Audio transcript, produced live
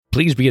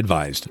Please be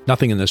advised,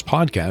 nothing in this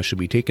podcast should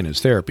be taken as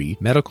therapy,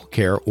 medical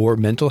care, or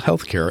mental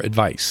health care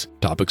advice.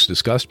 Topics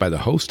discussed by the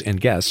host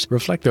and guests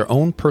reflect their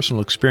own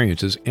personal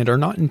experiences and are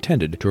not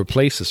intended to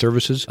replace the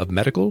services of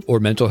medical or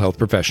mental health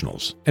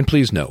professionals. And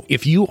please know,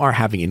 if you are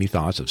having any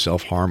thoughts of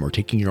self-harm or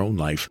taking your own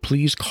life,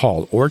 please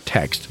call or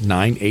text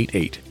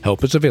 988.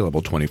 Help is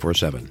available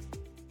 24/7.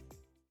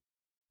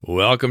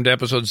 Welcome to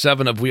episode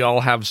 7 of We All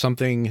Have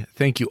Something.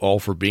 Thank you all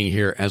for being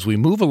here as we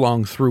move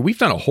along through. We've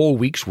done a whole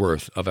week's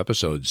worth of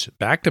episodes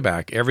back to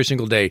back every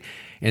single day,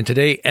 and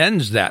today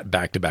ends that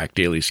back-to-back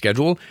daily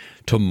schedule.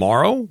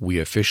 Tomorrow, we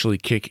officially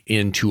kick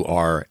into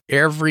our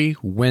every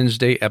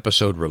Wednesday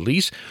episode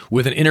release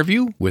with an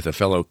interview with a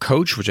fellow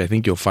coach, which I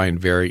think you'll find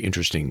very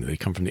interesting. They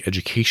come from the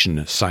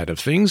education side of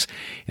things,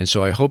 and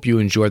so I hope you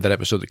enjoyed that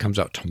episode that comes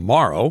out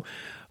tomorrow.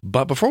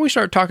 But before we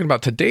start talking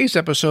about today's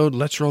episode,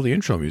 let's roll the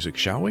intro music,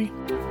 shall we?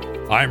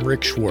 I'm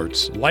Rick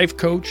Schwartz, life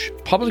coach,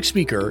 public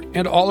speaker,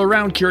 and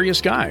all-around curious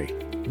guy.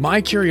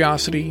 My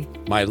curiosity,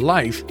 my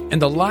life,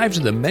 and the lives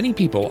of the many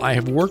people I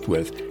have worked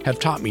with have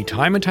taught me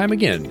time and time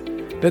again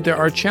that there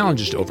are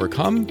challenges to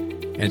overcome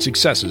and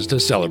successes to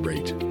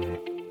celebrate.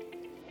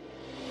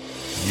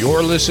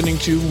 You're listening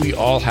to We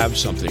All Have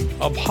Something,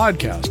 a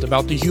podcast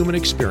about the human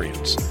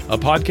experience, a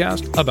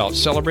podcast about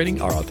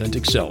celebrating our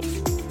authentic self.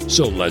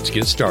 So let's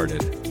get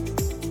started.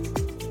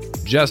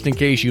 Just in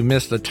case you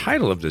missed the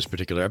title of this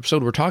particular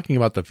episode, we're talking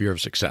about the fear of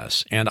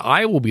success. And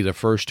I will be the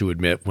first to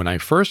admit, when I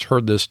first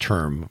heard this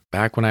term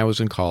back when I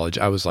was in college,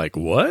 I was like,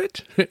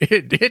 what?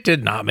 It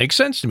did not make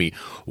sense to me.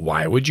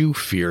 Why would you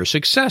fear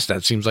success?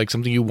 That seems like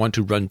something you want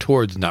to run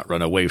towards, not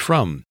run away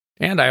from.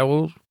 And I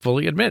will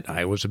fully admit,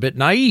 I was a bit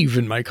naive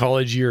in my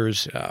college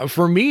years.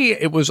 For me,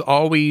 it was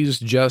always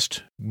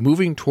just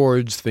moving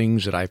towards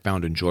things that I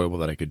found enjoyable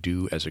that I could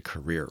do as a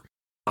career.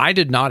 I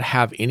did not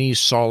have any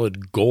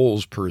solid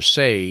goals per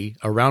se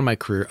around my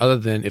career other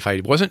than if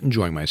I wasn't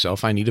enjoying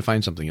myself, I need to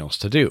find something else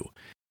to do.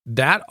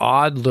 That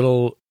odd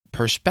little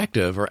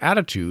perspective or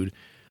attitude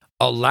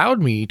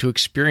allowed me to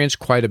experience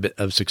quite a bit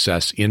of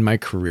success in my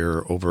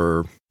career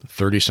over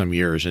 30-some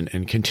years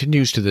and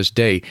continues to this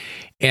day.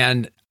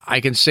 And I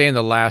can say in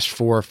the last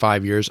 4 or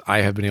 5 years, I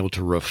have been able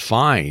to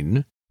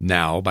refine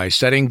now by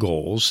setting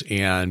goals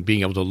and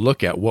being able to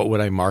look at what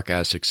would I mark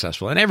as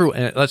successful.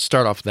 And let's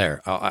start off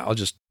there. I'll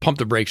just pump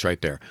the brakes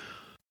right there.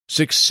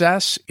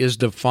 Success is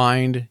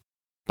defined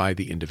by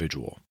the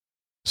individual.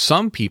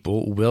 Some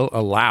people will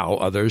allow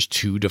others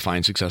to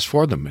define success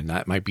for them, and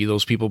that might be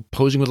those people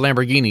posing with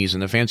Lamborghinis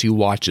and the fancy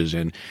watches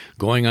and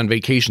going on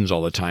vacations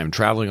all the time,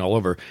 traveling all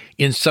over.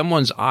 In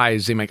someone's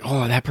eyes, they might,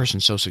 oh, that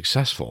person's so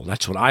successful.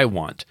 That's what I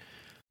want.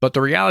 But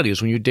the reality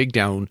is, when you dig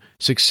down,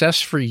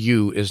 success for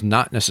you is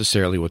not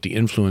necessarily what the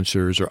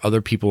influencers or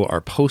other people are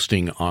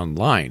posting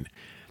online.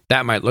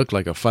 That might look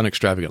like a fun,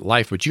 extravagant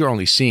life, but you're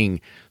only seeing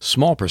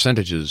small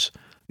percentages.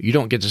 You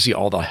don't get to see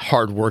all the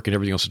hard work and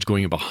everything else that's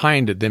going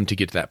behind them to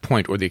get to that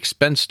point, or the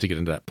expense to get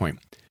into that point.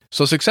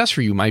 So success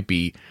for you might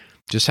be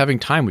just having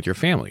time with your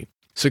family.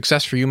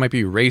 Success for you might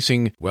be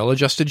raising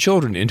well-adjusted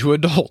children into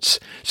adults.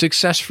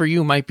 Success for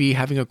you might be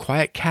having a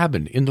quiet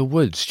cabin in the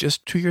woods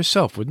just to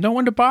yourself with no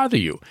one to bother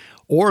you.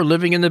 Or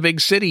living in the big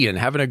city and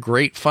having a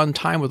great fun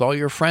time with all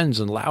your friends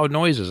and loud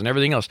noises and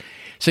everything else.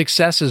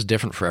 Success is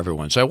different for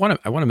everyone. So I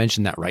want to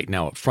mention that right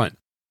now up front.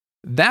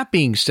 That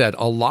being said,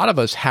 a lot of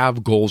us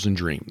have goals and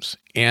dreams.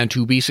 And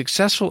to be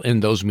successful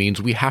in those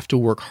means, we have to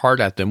work hard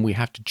at them. We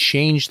have to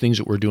change things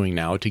that we're doing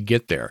now to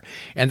get there.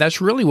 And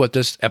that's really what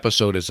this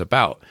episode is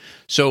about.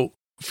 So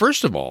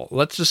first of all,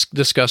 let's just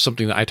discuss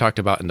something that I talked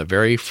about in the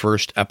very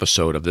first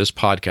episode of this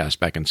podcast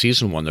back in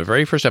season 1. The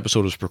very first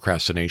episode was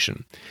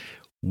procrastination.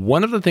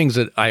 One of the things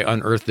that I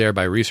unearthed there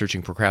by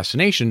researching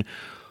procrastination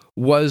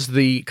was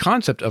the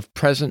concept of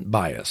present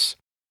bias,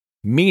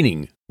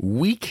 meaning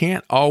we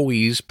can't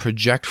always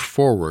project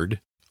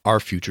forward our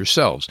future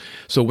selves.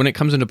 So when it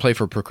comes into play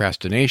for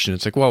procrastination,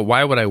 it's like, well,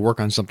 why would I work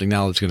on something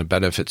now that's going to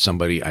benefit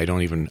somebody I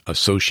don't even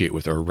associate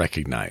with or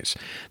recognize?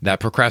 That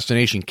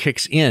procrastination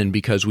kicks in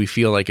because we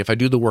feel like if I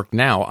do the work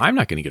now, I'm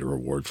not going to get a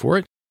reward for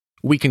it.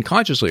 We can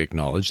consciously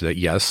acknowledge that,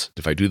 yes,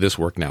 if I do this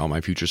work now,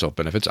 my future self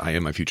benefits, I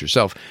am my future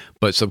self.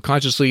 But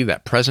subconsciously,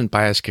 that present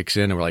bias kicks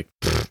in and we're like,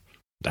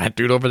 that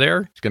dude over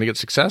there is going to get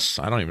success?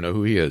 I don't even know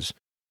who he is.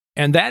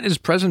 And that is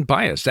present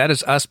bias. That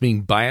is us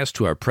being biased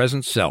to our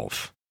present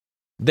self.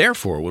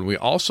 Therefore, when we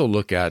also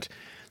look at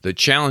the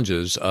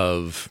challenges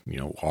of,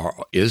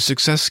 is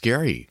success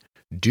scary?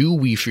 Do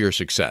we fear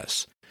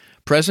success?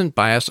 Present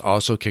bias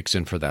also kicks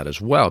in for that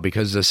as well,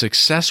 because the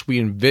success we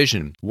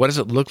envision, what does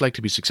it look like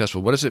to be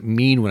successful? What does it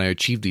mean when I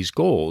achieve these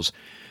goals?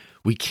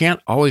 We can't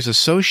always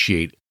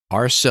associate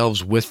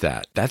ourselves with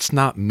that. That's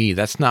not me.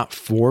 That's not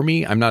for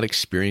me. I'm not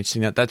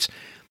experiencing that.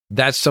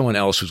 That's someone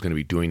else who's going to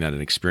be doing that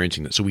and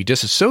experiencing that. So we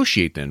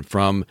disassociate then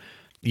from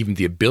even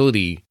the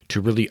ability to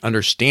really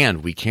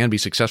understand we can be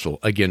successful,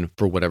 again,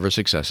 for whatever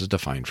success is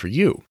defined for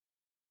you.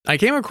 I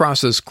came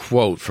across this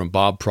quote from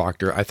Bob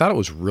Proctor. I thought it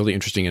was really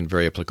interesting and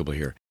very applicable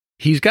here.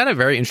 He's got a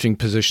very interesting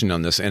position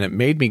on this, and it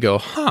made me go,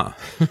 huh.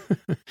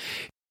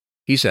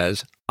 He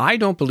says, I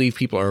don't believe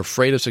people are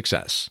afraid of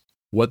success.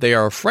 What they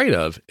are afraid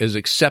of is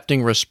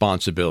accepting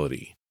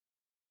responsibility.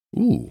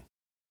 Ooh,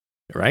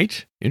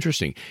 right?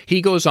 Interesting.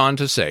 He goes on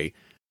to say,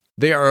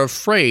 they are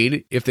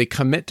afraid if they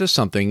commit to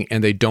something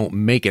and they don't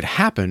make it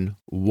happen,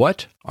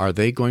 what are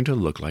they going to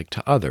look like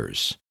to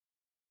others?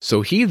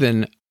 So he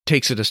then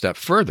takes it a step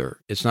further.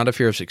 It's not a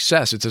fear of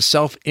success. It's a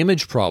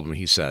self-image problem,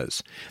 he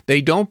says.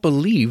 They don't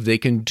believe they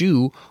can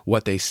do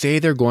what they say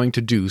they're going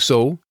to do,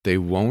 so they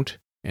won't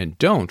and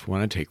don't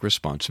want to take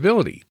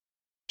responsibility.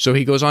 So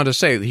he goes on to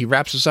say, he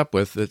wraps this up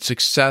with that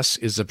success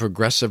is a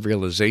progressive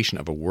realization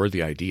of a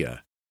worthy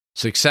idea.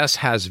 Success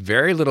has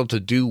very little to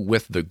do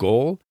with the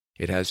goal.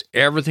 It has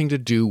everything to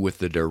do with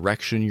the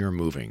direction you're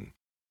moving.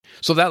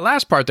 So that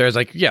last part there is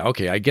like, yeah,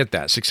 okay, I get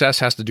that. Success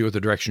has to do with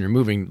the direction you're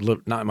moving,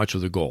 not much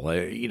with the goal.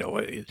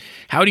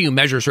 How do you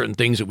measure certain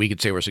things that we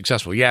could say we're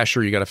successful? Yeah,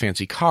 sure, you got a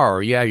fancy car,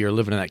 or yeah, you're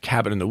living in that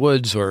cabin in the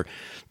woods, or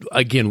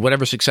again,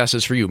 whatever success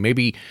is for you.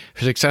 Maybe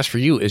success for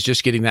you is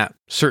just getting that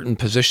certain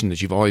position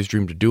that you've always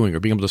dreamed of doing, or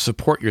being able to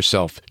support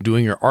yourself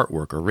doing your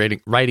artwork or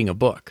writing a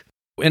book.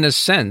 In a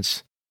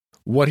sense,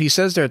 what he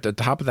says there at the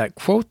top of that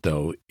quote,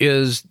 though,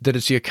 is that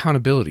it's the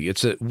accountability.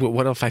 It's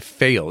what if I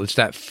fail? It's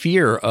that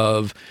fear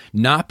of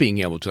not being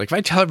able to. Like if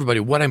I tell everybody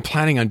what I'm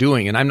planning on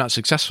doing and I'm not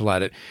successful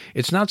at it,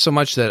 it's not so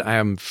much that I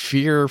am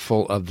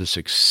fearful of the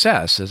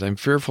success as I'm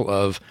fearful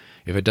of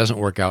if it doesn't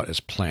work out as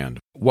planned,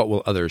 what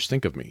will others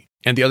think of me?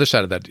 And the other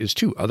side of that is,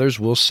 too, others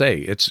will say,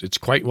 it's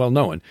quite well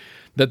known,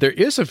 that there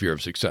is a fear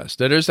of success.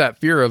 That is that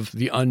fear of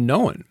the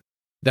unknown.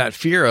 That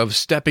fear of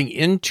stepping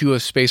into a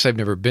space I've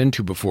never been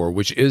to before,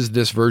 which is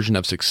this version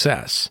of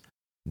success.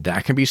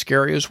 That can be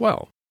scary as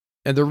well.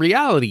 And the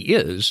reality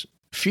is,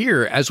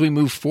 fear as we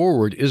move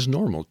forward is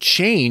normal.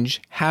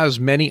 Change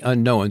has many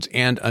unknowns,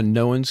 and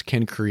unknowns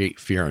can create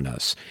fear in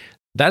us.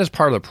 That is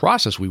part of the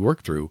process we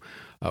work through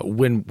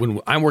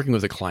when I'm working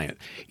with a client.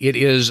 It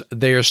is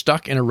they are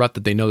stuck in a rut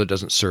that they know that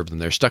doesn't serve them.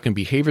 They're stuck in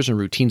behaviors and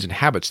routines and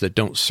habits that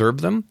don't serve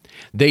them.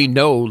 They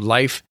know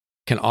life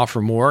can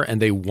offer more and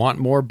they want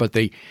more, but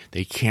they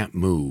can't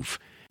move.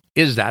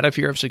 Is that a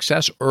fear of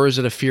success, or is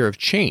it a fear of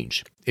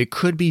change? It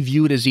could be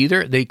viewed as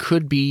either. They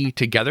could be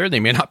together.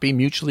 They may not be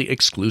mutually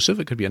exclusive.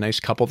 It could be a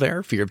nice couple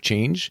there, fear of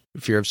change,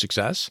 fear of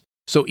success.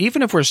 So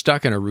even if we're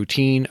stuck in a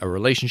routine, a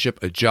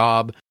relationship, a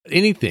job,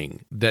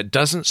 anything that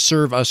doesn't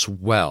serve us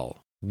well,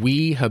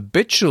 we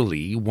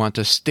habitually want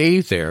to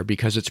stay there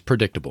because it's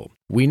predictable.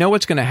 We know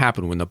what's going to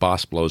happen when the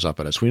boss blows up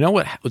at us. We know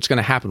what's going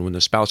to happen when the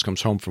spouse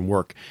comes home from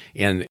work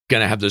and going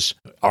to have this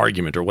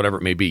argument or whatever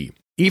it may be.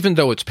 Even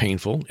though it's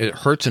painful, it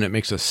hurts and it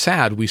makes us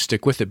sad, we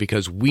stick with it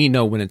because we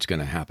know when it's going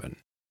to happen.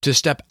 To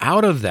step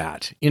out of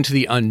that into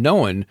the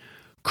unknown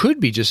could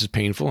be just as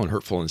painful and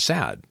hurtful and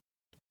sad.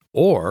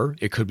 Or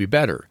it could be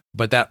better.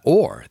 But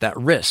that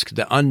risk,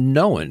 the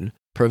unknown,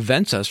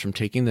 prevents us from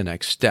taking the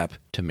next step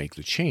to make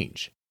the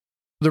change.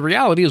 The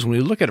reality is when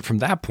we look at it from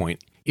that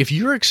point, if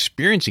you're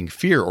experiencing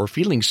fear or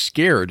feeling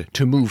scared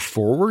to move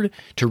forward,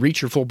 to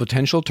reach your full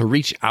potential, to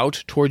reach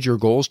out towards your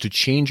goals, to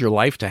change your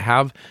life, to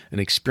have an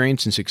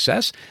experience in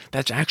success,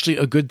 that's actually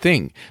a good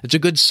thing. It's a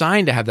good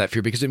sign to have that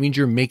fear because it means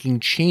you're making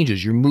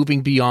changes. You're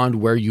moving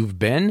beyond where you've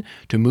been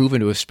to move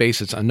into a space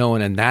that's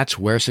unknown, and that's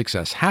where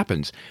success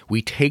happens.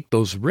 We take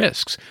those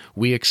risks.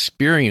 We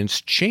experience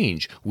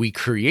change. We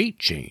create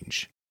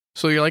change.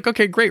 So you're like,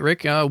 okay, great,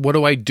 Rick. What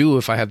do I do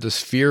if I have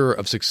this fear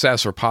of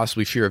success or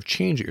possibly fear of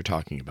change that you're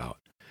talking about?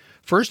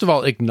 First of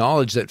all,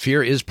 acknowledge that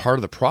fear is part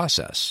of the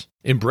process.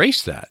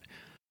 Embrace that.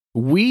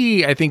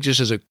 We, I think,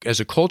 just as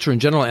a culture in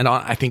general, and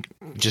I think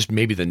just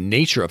maybe the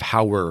nature of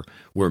how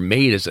we're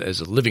made as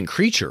a living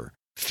creature,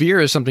 fear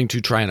is something to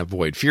try and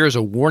avoid. Fear is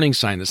a warning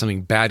sign that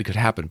something bad could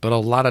happen. But a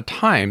lot of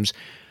times,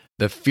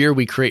 the fear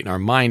we create in our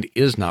mind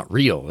is not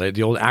real.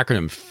 The old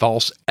acronym,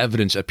 false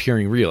evidence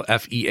appearing real,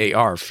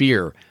 FEAR,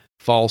 fear.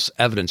 False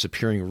evidence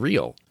appearing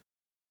real.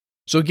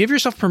 So give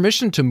yourself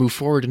permission to move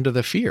forward into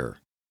the fear.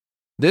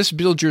 This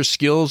builds your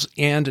skills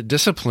and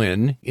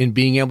discipline in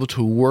being able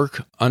to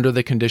work under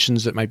the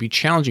conditions that might be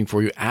challenging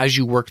for you as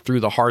you work through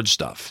the hard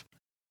stuff.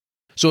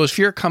 So as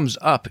fear comes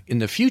up in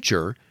the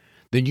future,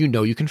 then you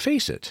know you can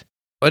face it.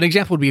 An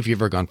example would be if you've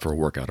ever gone for a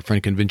workout. A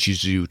friend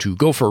convinces you to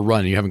go for a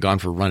run and you haven't gone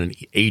for a run in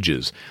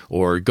ages,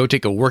 or go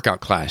take a workout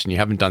class and you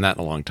haven't done that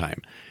in a long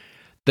time.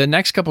 The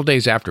next couple of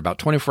days after, about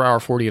 24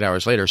 hours, 48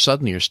 hours later,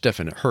 suddenly you're stiff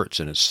and it hurts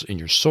and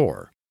you're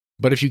sore.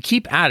 But if you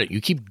keep at it,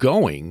 you keep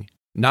going,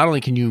 not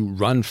only can you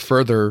run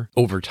further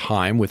over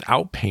time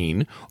without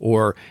pain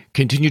or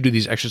continue to do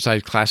these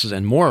exercise classes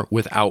and more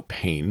without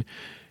pain,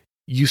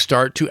 you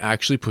start to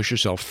actually push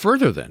yourself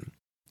further then.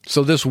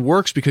 So this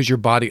works because your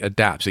body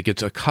adapts. It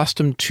gets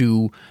accustomed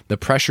to the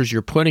pressures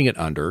you're putting it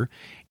under,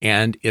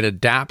 and it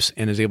adapts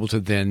and is able to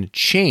then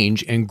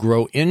change and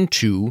grow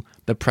into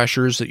the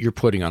pressures that you're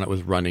putting on it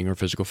with running or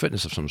physical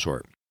fitness of some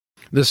sort.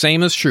 The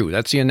same is true.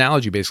 That's the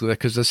analogy basically,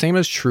 because the same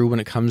is true when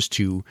it comes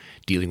to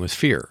dealing with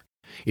fear.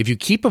 If you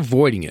keep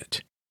avoiding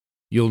it,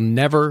 you'll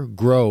never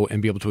grow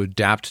and be able to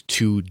adapt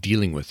to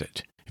dealing with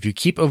it. If you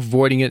keep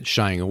avoiding it,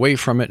 shying away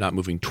from it, not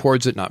moving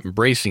towards it, not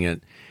embracing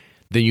it,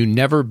 then you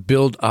never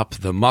build up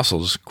the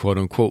muscles, quote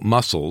unquote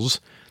muscles,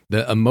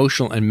 the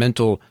emotional and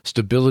mental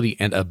stability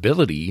and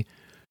ability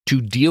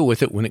to deal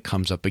with it when it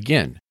comes up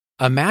again.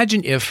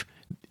 Imagine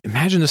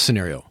this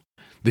scenario,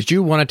 that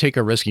you want to take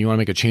a risk and you want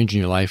to make a change in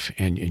your life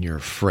and you're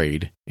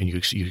afraid and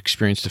you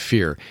experience the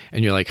fear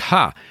and you're like,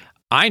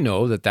 I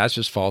know that that's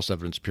just false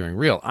evidence appearing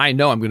real. I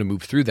know I'm going to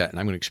move through that and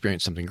I'm going to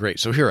experience something great.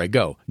 So here I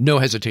go. No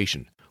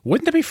hesitation.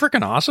 Wouldn't that be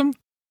freaking awesome?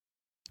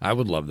 I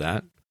would love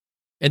that.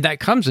 And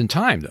that comes in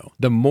time, though.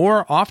 The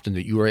more often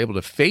that you are able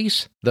to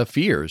face the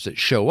fears that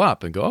show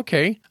up and go,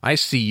 okay, I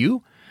see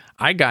you.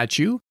 I got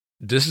you.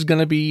 This is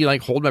going to be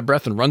like hold my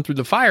breath and run through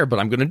the fire, but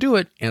I'm going to do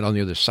it. And on the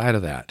other side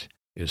of that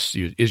is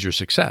your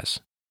success.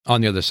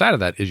 On the other side of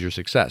that is your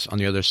success. On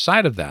the other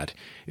side of that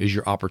is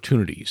your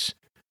opportunities.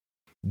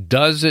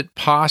 Does it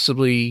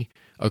possibly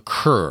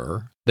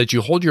occur that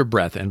you hold your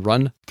breath and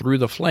run through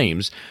the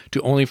flames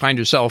to only find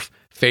yourself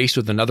faced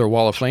with another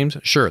wall of flames?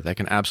 Sure, that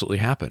can absolutely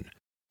happen.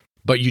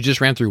 But you just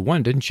ran through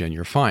one, didn't you? And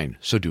you're fine.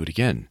 So do it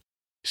again.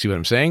 See what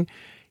I'm saying?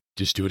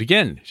 Just do it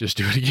again. Just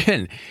do it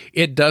again.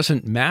 It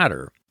doesn't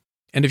matter.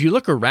 And if you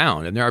look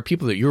around and there are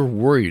people that you're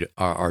worried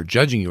are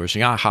judging you or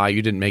saying,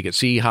 you didn't make it.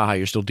 See,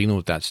 you're still dealing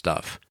with that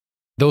stuff.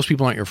 Those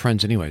people aren't your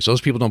friends anyways.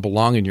 Those people don't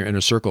belong in your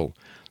inner circle.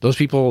 Those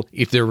people,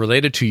 if they're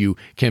related to you,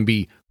 can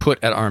be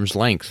put at arm's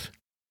length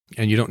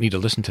and you don't need to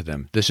listen to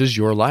them. This is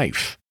your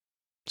life.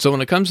 So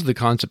when it comes to the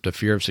concept of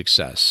fear of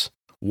success,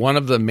 one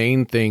of the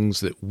main things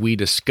that we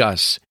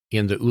discuss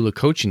in the ULA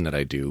coaching that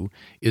I do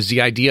is the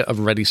idea of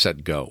ready,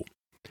 set, go.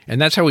 And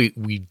that's how we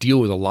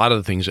deal with a lot of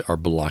the things that are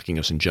blocking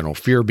us in general,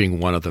 fear being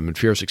one of them. And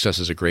fear of success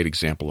is a great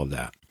example of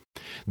that.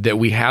 That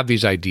we have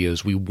these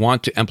ideas, we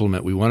want to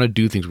implement, we want to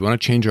do things, we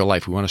want to change our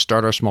life, we want to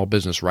start our small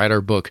business, write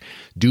our book,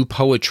 do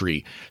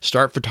poetry,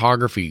 start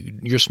photography,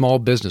 your small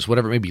business,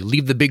 whatever it may be.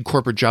 Leave the big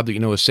corporate job that you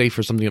know is safe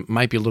for something that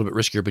might be a little bit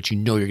riskier, but you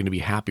know you're going to be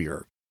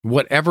happier.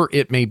 Whatever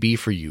it may be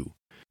for you.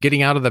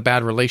 Getting out of the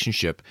bad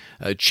relationship,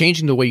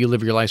 changing the way you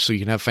live your life so you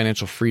can have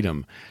financial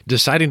freedom,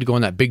 deciding to go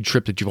on that big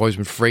trip that you've always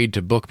been afraid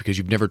to book because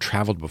you've never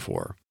traveled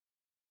before.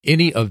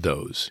 Any of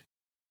those,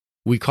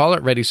 we call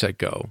it Ready, Set,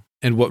 Go.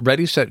 And what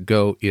Ready, Set,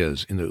 Go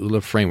is in the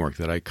ULA framework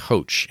that I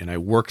coach and I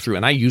work through,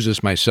 and I use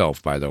this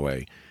myself, by the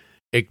way,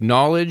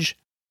 acknowledge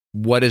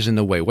what is in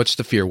the way. What's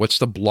the fear? What's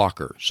the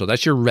blocker? So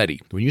that's your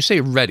ready. When you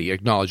say ready,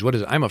 acknowledge what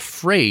is it? I'm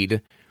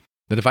afraid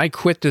that if I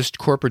quit this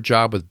corporate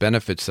job with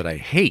benefits that I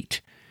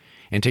hate,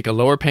 and take a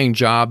lower paying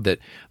job that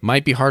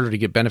might be harder to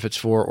get benefits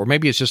for, or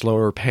maybe it's just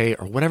lower pay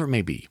or whatever it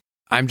may be.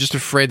 I'm just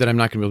afraid that I'm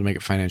not going to be able to make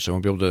it financially. I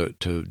won't be able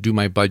to do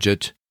my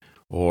budget,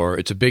 or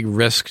it's a big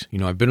risk.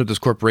 I've been with this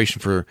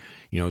corporation for,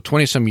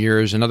 20 some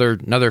years,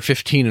 another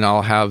 15 and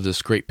I'll have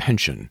this great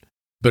pension,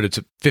 but it's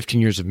 15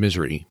 years of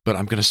misery, but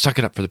I'm going to suck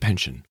it up for the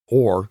pension,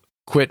 or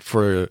quit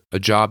for a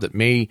job that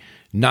may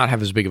not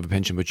have as big of a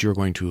pension, but you're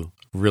going to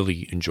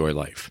really enjoy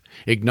life.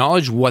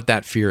 Acknowledge what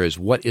that fear is.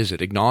 What is it?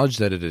 Acknowledge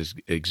that it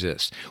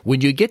exists.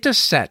 When you get to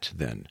set,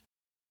 then,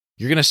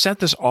 you're going to set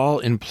this all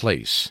in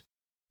place.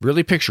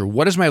 Really picture,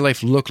 what does my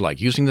life look like?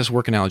 Using this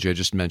work analogy I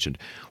just mentioned,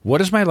 what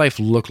does my life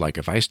look like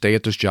if I stay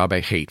at this job I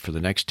hate for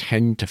the next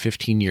 10 to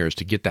 15 years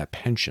to get that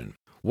pension?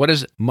 What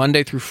does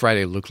Monday through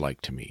Friday look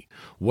like to me?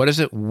 What does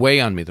it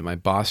weigh on me that my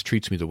boss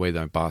treats me the way that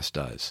my boss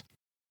does?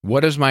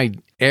 What does my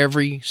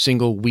every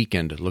single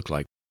weekend look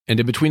like? And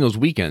in between those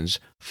weekends,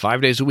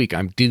 5 days a week,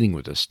 I'm dealing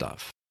with this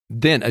stuff.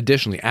 Then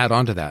additionally, add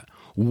on to that,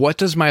 what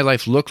does my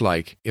life look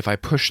like if I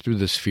push through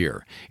this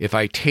fear? If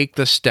I take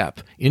the step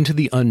into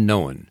the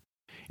unknown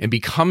and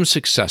become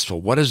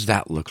successful, what does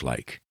that look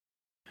like?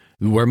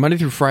 Where Monday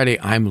through Friday,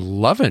 I'm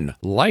loving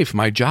life.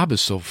 My job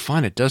is so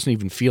fun. It doesn't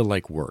even feel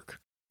like work.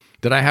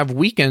 That I have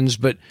weekends,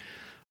 but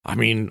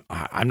I'm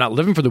not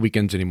living for the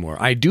weekends anymore.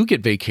 I do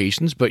get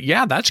vacations, but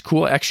yeah, that's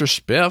cool. Extra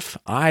spiff.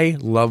 I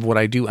love what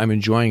I do. I'm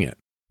enjoying it.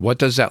 What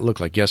does that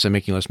look like? Yes, I'm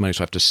making less money,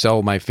 so I have to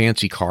sell my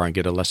fancy car and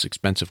get a less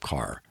expensive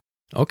car.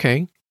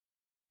 Okay,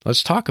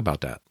 let's talk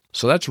about that.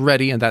 So that's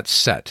ready and that's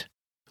set.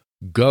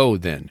 Go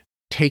then.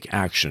 Take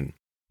action.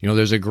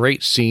 There's a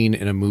great scene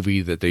in a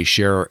movie that they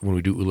share when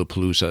we do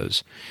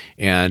Ulapaloozas,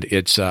 and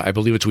it's, I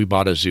believe it's We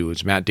Bought a Zoo.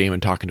 It's Matt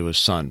Damon talking to his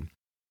son.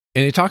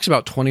 And he talks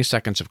about 20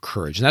 seconds of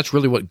courage, and that's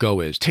really what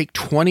go is. Take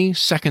 20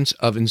 seconds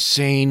of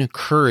insane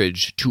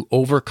courage to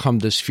overcome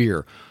this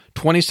fear.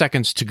 20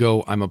 seconds to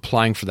go, I'm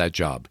applying for that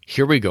job.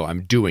 Here we go,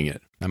 I'm doing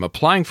it. I'm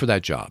applying for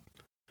that job.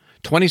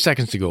 20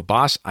 seconds to go,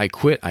 boss, I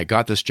quit. I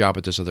got this job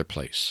at this other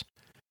place.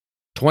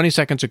 20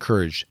 seconds of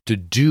courage to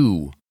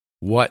do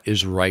what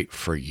is right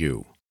for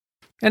you.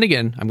 And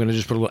again, I'm going to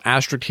just put a little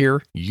asterisk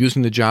here,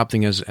 using the job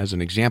thing as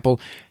an example.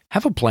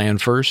 Have a plan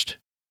first.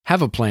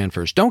 Have a plan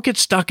first. Don't get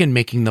stuck in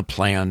making the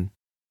plan.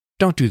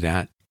 Don't do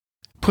that.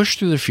 Push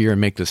through the fear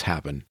and make this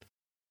happen.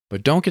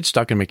 But don't get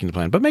stuck in making the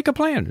plan. But make a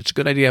plan. It's a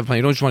good idea to have a plan.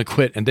 You don't just want to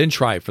quit and then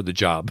try for the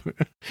job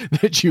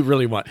that you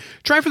really want.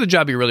 Try for the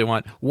job you really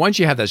want. Once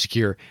you have that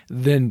secure,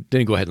 then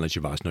go ahead and let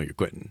your boss know you're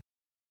quitting.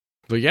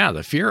 But yeah,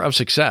 the fear of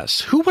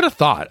success. Who would have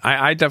thought?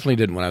 I definitely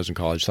didn't when I was in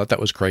college. Thought that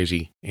was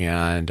crazy.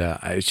 And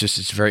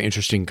it's a very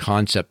interesting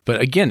concept. But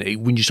again,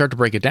 when you start to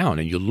break it down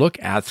and you look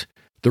at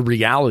the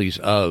realities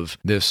of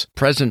this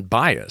present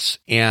bias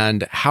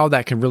and how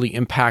that can really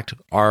impact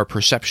our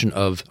perception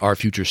of our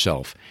future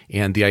self.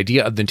 And the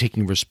idea of then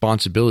taking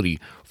responsibility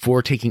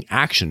for taking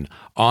action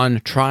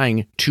on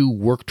trying to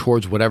work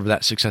towards whatever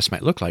that success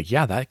might look like.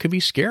 Yeah, that could be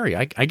scary.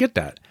 I get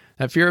that.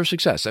 That fear of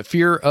success, that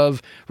fear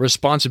of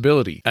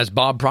responsibility, as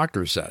Bob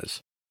Proctor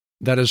says.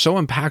 That is so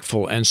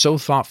impactful and so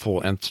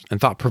thoughtful and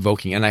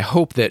thought-provoking. And I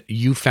hope that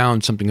you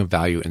found something of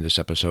value in this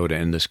episode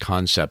and this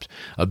concept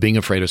of being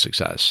afraid of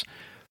success.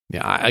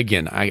 Yeah,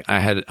 I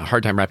had a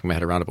hard time wrapping my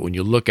head around it, but when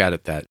you look at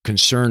it, that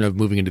concern of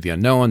moving into the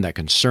unknown, that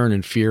concern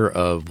and fear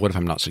of what if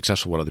I'm not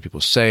successful, what other people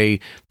say,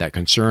 that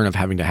concern of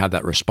having to have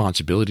that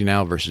responsibility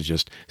now versus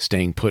just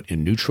staying put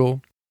in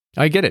neutral.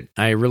 I get it.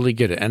 I really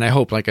get it. And I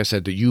hope, like I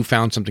said, that you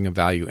found something of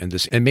value in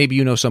this. And maybe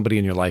you know somebody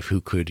in your life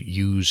who could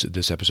use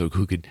this episode,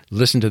 who could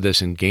listen to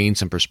this and gain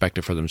some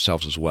perspective for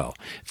themselves as well.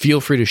 Feel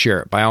free to share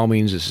it. By all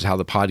means, this is how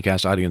the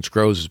podcast audience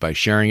grows, is by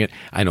sharing it.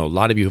 I know a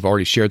lot of you have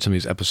already shared some of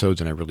these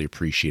episodes, and I really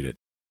appreciate it.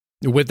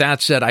 With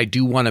that said, I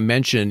do want to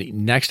mention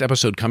next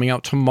episode coming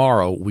out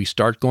tomorrow. We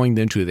start going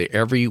into the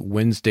every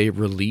Wednesday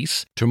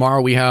release.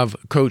 Tomorrow we have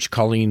Coach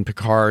Colleen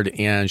Picard,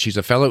 and she's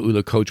a fellow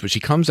ULA coach, but she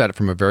comes at it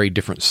from a very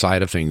different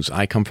side of things.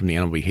 I come from the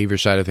animal behavior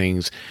side of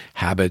things,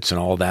 habits and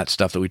all that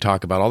stuff that we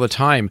talk about all the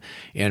time,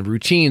 and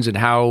routines and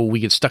how we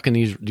get stuck in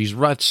these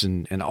ruts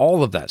and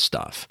all of that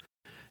stuff.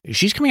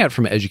 She's coming out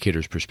from an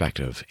educator's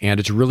perspective, and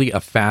it's really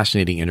a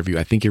fascinating interview.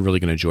 I think you're really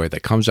going to enjoy it.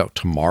 That comes out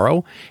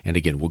tomorrow, and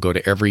again, we'll go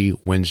to every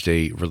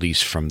Wednesday release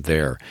from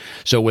there.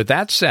 So with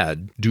that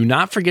said, do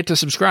not forget to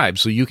subscribe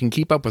so you can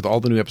keep up with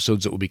all the new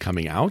episodes that will be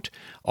coming out.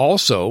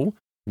 Also,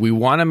 we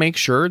want to make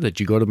sure that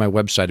you go to my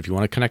website. If you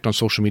want to connect on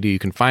social media, you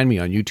can find me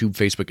on YouTube,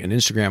 Facebook, and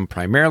Instagram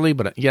primarily,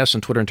 but yes,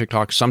 on Twitter and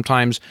TikTok,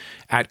 sometimes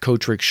at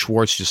Coach Rick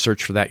Schwartz. Just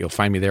search for that. You'll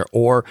find me there.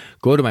 Or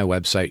go to my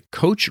website,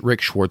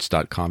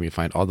 CoachRickSchwartz.com. You'll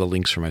find all the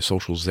links for my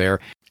socials there.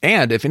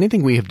 And if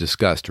anything we have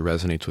discussed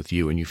resonates with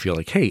you and you feel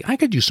like, hey, I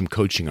could use some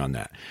coaching on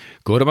that,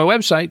 go to my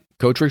website,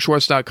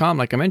 CoachRickSchwartz.com.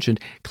 Like I mentioned,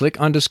 click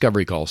on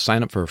Discovery Call.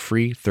 Sign up for a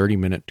free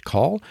 30-minute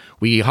call.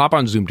 We hop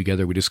on Zoom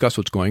together. We discuss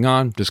what's going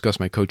on, discuss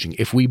my coaching.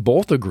 If we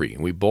both agree,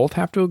 and we both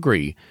have to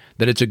agree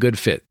that it's a good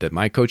fit, that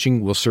my coaching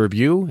will serve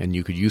you and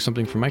you could use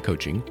something from my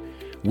coaching,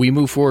 we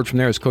move forward from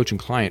there as coach and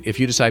client. If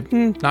you decide,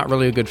 not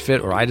really a good fit,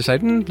 or I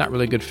decide, not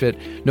really a good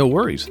fit, no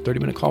worries.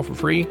 30-minute call for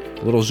free,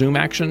 a little Zoom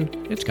action.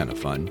 It's kind of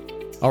fun.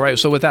 All right,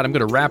 so with that, I'm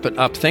going to wrap it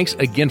up. Thanks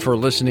again for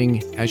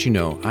listening. As you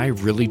know, I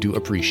really do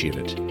appreciate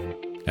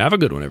it. Have a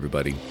good one,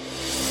 everybody.